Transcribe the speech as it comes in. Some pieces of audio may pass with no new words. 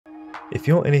If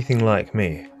you're anything like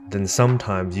me, then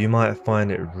sometimes you might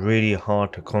find it really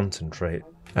hard to concentrate.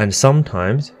 And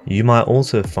sometimes you might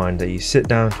also find that you sit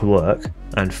down to work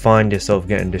and find yourself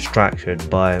getting distracted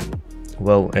by,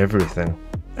 well, everything.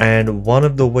 And one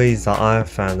of the ways that I've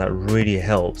found that really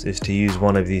helps is to use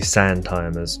one of these sand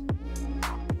timers.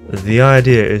 The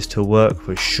idea is to work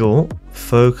with short,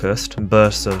 focused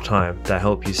bursts of time that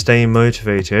help you stay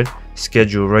motivated,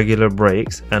 schedule regular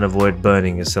breaks, and avoid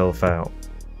burning yourself out.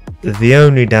 The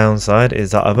only downside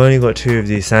is that I've only got 2 of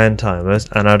these sand timers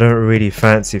and I don't really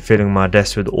fancy filling my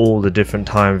desk with all the different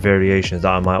time variations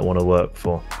that I might want to work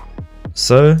for.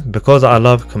 So, because I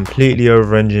love completely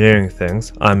over-engineering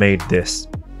things, I made this.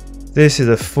 This is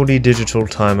a fully digital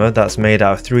timer that's made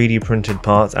out of 3D printed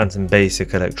parts and some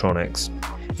basic electronics.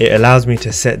 It allows me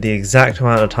to set the exact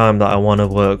amount of time that I want to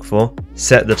work for,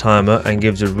 set the timer, and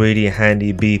gives a really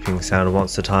handy beeping sound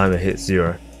once the timer hits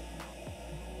 0.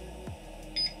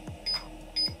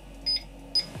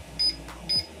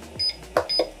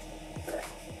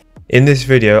 In this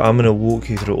video, I'm going to walk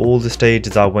you through all the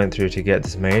stages I went through to get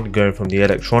this made, going from the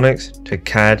electronics to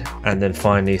CAD and then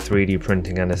finally 3D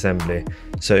printing and assembly.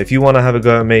 So if you want to have a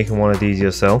go at making one of these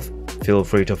yourself, feel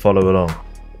free to follow along.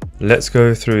 Let's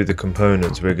go through the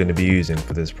components we're going to be using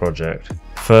for this project.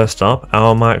 First up,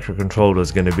 our microcontroller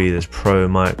is going to be this Pro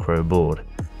Micro board.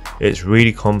 It's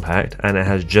really compact and it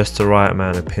has just the right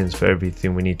amount of pins for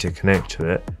everything we need to connect to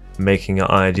it, making it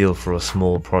ideal for a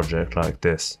small project like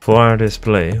this. For our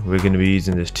display, we're going to be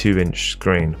using this 2-inch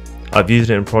screen. I've used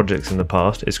it in projects in the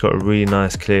past. It's got a really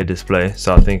nice clear display,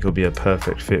 so I think it'll be a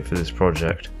perfect fit for this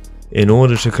project. In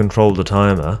order to control the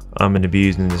timer, I'm going to be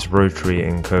using this rotary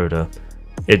encoder.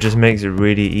 It just makes it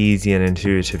really easy and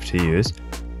intuitive to use.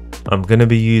 I'm going to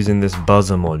be using this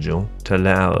buzzer module to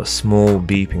let out a small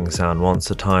beeping sound once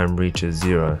the time reaches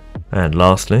 0. And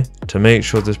lastly, to make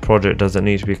sure this project doesn't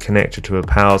need to be connected to a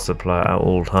power supply at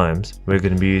all times, we're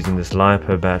going to be using this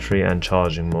LiPo battery and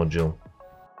charging module.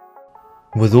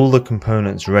 With all the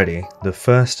components ready, the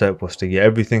first step was to get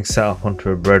everything set up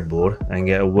onto a breadboard and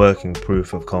get a working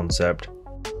proof of concept.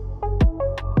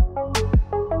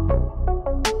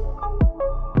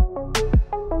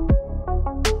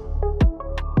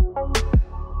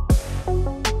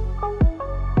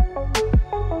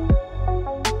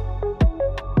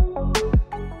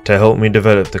 To help me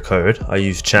develop the code, I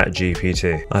used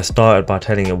ChatGPT. I started by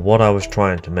telling it what I was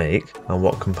trying to make and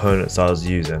what components I was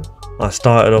using. I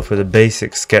started off with a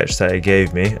basic sketch that it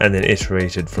gave me and then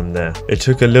iterated from there. It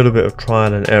took a little bit of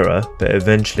trial and error, but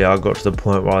eventually I got to the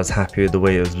point where I was happy with the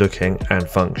way it was looking and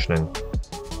functioning.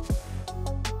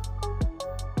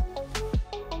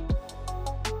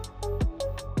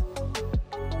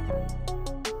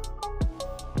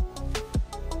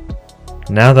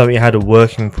 Now that we had a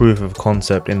working proof of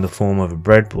concept in the form of a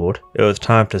breadboard, it was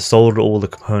time to solder all the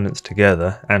components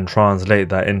together and translate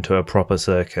that into a proper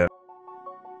circuit.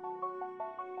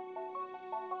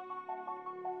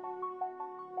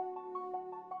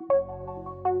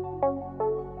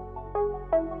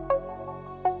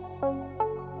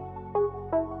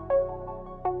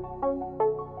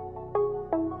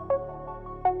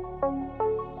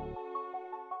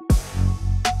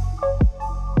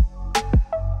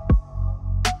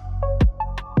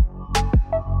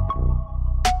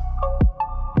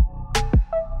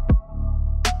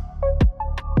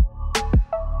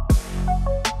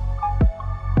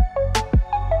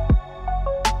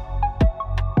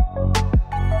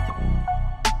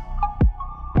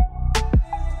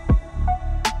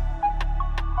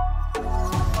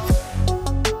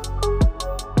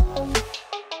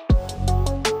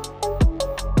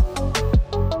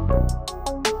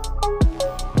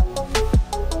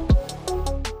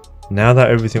 Now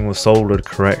that everything was soldered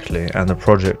correctly and the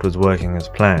project was working as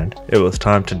planned, it was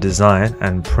time to design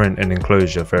and print an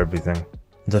enclosure for everything.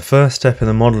 The first step in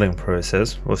the modelling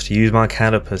process was to use my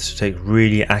calipers to take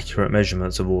really accurate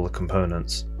measurements of all the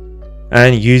components.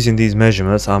 And using these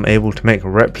measurements, I'm able to make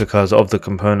replicas of the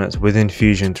components within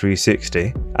Fusion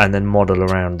 360 and then model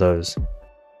around those.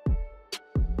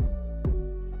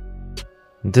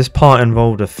 This part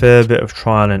involved a fair bit of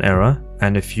trial and error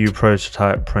and a few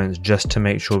prototype prints just to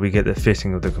make sure we get the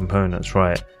fitting of the components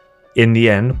right. In the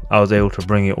end, I was able to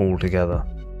bring it all together.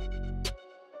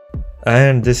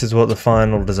 And this is what the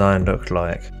final design looked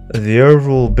like. The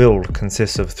overall build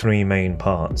consists of 3 main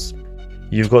parts.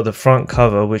 You've got the front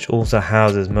cover, which also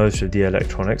houses most of the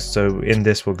electronics, so in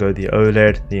this will go the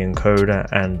OLED, the encoder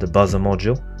and the buzzer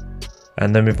module.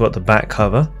 And then we've got the back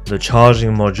cover. The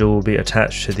charging module will be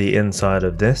attached to the inside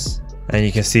of this, and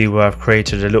you can see where I've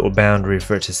created a little boundary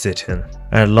for it to sit in.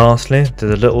 And lastly,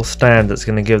 there's a little stand that's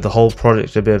going to give the whole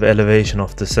project a bit of elevation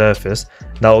off the surface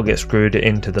that will get screwed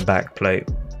into the back plate.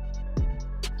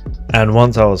 And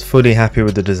once I was fully happy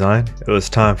with the design, it was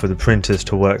time for the printers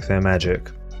to work their magic.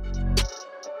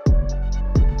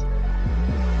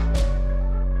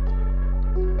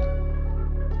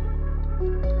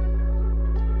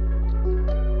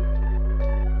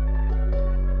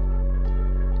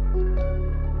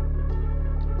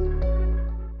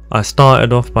 I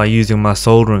started off by using my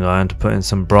soldering iron to put in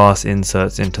some brass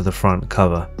inserts into the front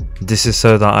cover. This is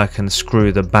so that I can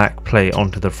screw the back plate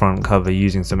onto the front cover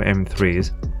using some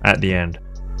M3s at the end.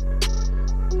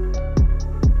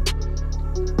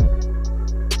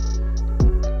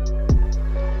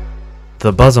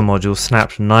 The buzzer module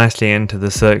snapped nicely into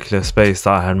the circular space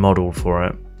that I had modelled for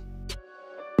it.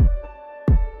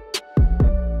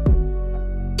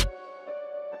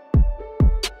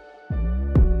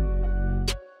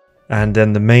 And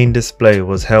then the main display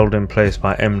was held in place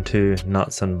by M2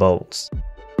 nuts and bolts.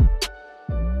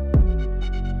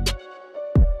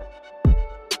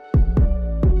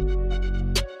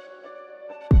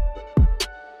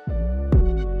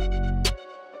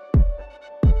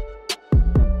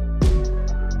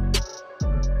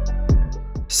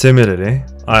 Similarly,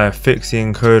 I have fixed the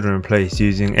encoder in place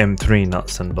using M3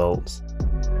 nuts and bolts.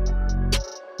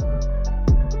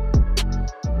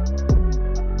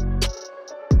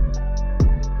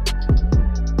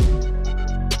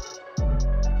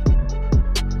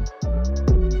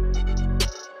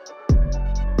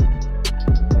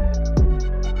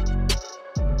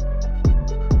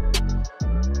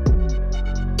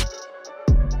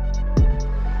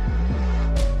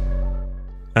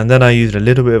 And then I used a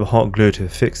little bit of hot glue to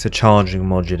fix the charging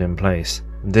module in place.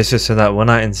 This is so that when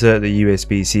I insert the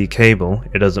USB-C cable,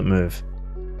 it doesn't move.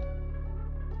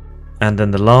 And then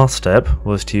the last step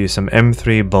was to use some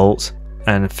M3 bolts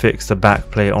and fix the back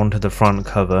plate onto the front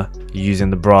cover using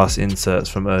the brass inserts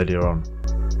from earlier on.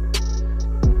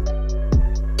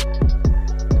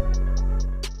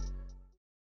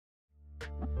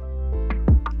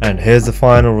 And here's the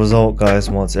final result, guys,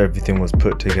 once everything was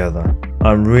put together.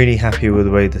 I'm really happy with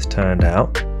the way this turned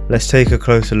out. Let's take a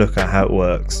closer look at how it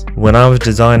works. When I was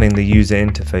designing the user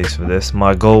interface for this,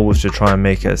 my goal was to try and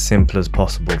make it as simple as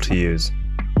possible to use.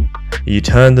 You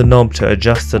turn the knob to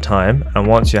adjust the time, and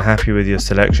once you're happy with your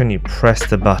selection, you press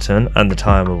the button and the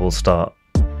timer will start.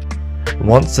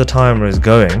 Once the timer is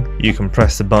going, you can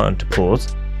press the button to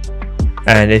pause.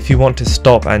 And if you want to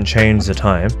stop and change the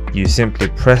time, you simply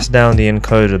press down the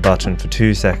encoder button for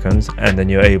 2 seconds and then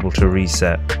you're able to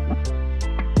reset.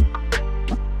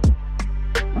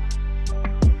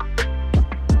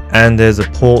 And there's a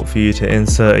port for you to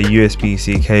insert a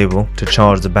USB-C cable to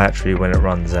charge the battery when it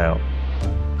runs out.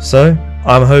 So,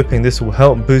 I'm hoping this will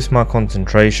help boost my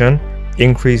concentration,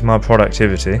 increase my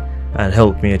productivity, and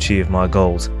help me achieve my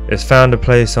goals. It's found a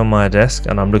place on my desk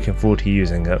and I'm looking forward to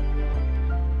using it.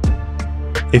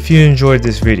 If you enjoyed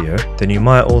this video, then you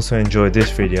might also enjoy this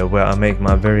video where I make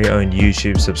my very own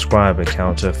YouTube subscriber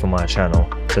counter for my channel,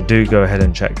 so do go ahead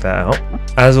and check that out.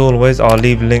 As always, I'll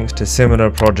leave links to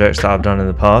similar projects that I've done in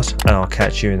the past, and I'll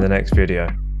catch you in the next video.